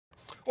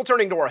Well,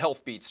 turning to our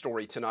Health Beat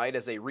story tonight,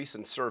 as a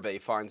recent survey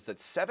finds that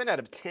 7 out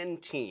of 10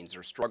 teens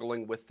are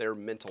struggling with their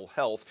mental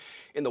health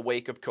in the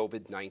wake of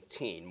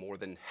COVID-19. More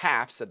than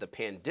half said the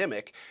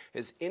pandemic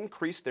has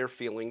increased their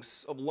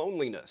feelings of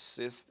loneliness.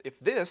 If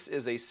this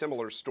is a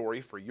similar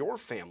story for your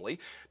family,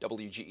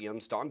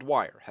 WGEM's Don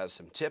Dwyer has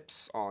some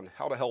tips on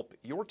how to help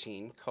your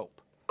teen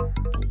cope.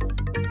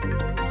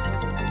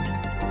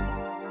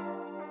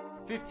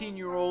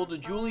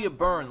 15-year-old Julia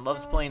Byrne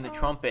loves playing the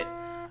trumpet,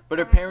 but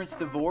her parents'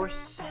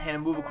 divorce and a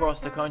move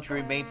across the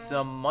country made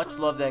some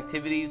much-loved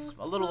activities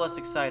a little less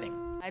exciting.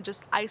 I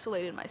just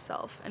isolated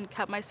myself and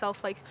kept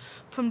myself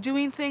from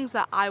doing things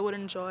that I would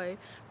enjoy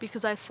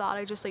because I thought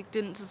I just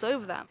didn't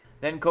deserve them.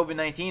 Then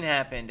COVID-19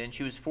 happened and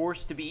she was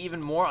forced to be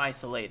even more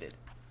isolated.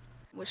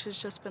 Which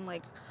has just been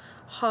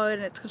hard,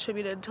 and it's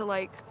contributed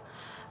to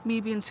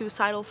me being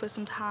suicidal for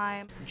some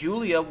time.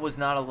 Julia was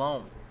not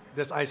alone.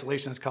 This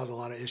isolation has caused a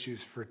lot of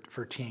issues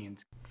for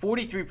teens.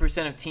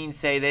 43% of teens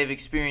say they've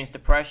experienced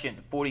depression,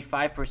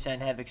 45%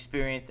 have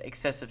experienced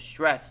excessive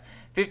stress,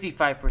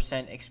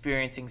 55%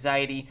 experience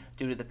anxiety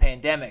due to the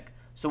pandemic.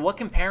 So what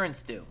can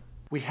parents do?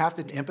 We have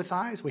to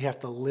empathize, we have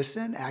to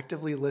listen,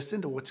 actively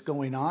listen to what's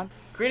going on.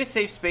 Create a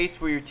safe space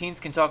where your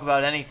teens can talk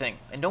about anything,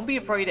 and don't be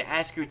afraid to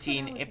ask your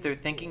teen if they're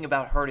thinking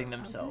about hurting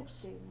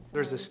themselves.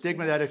 There's a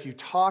stigma that if you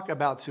talk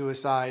about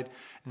suicide,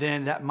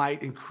 then that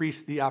might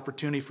increase the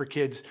opportunity for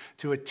kids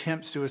to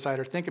attempt suicide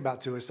or think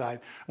about suicide,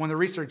 when the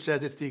research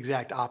says it's the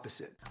exact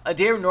opposite.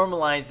 Adair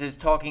normalizes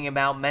talking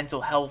about mental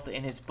health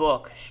in his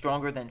book,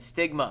 Stronger Than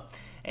Stigma,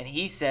 and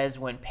he says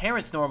when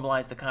parents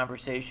normalize the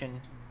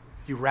conversation,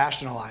 you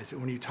rationalize it.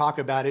 When you talk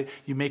about it,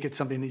 you make it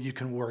something that you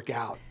can work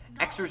out.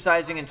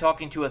 Exercising and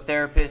talking to a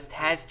therapist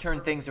has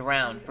turned things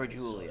around for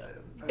Julia.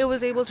 It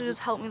was able to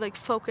just help me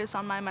focus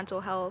on my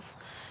mental health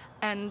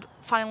and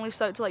finally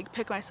start to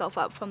pick myself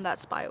up from that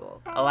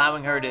spiral.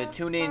 Allowing her to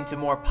tune in to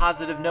more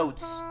positive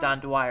notes. Don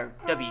Dwyer,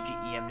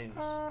 WGEM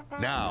News.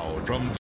 Now from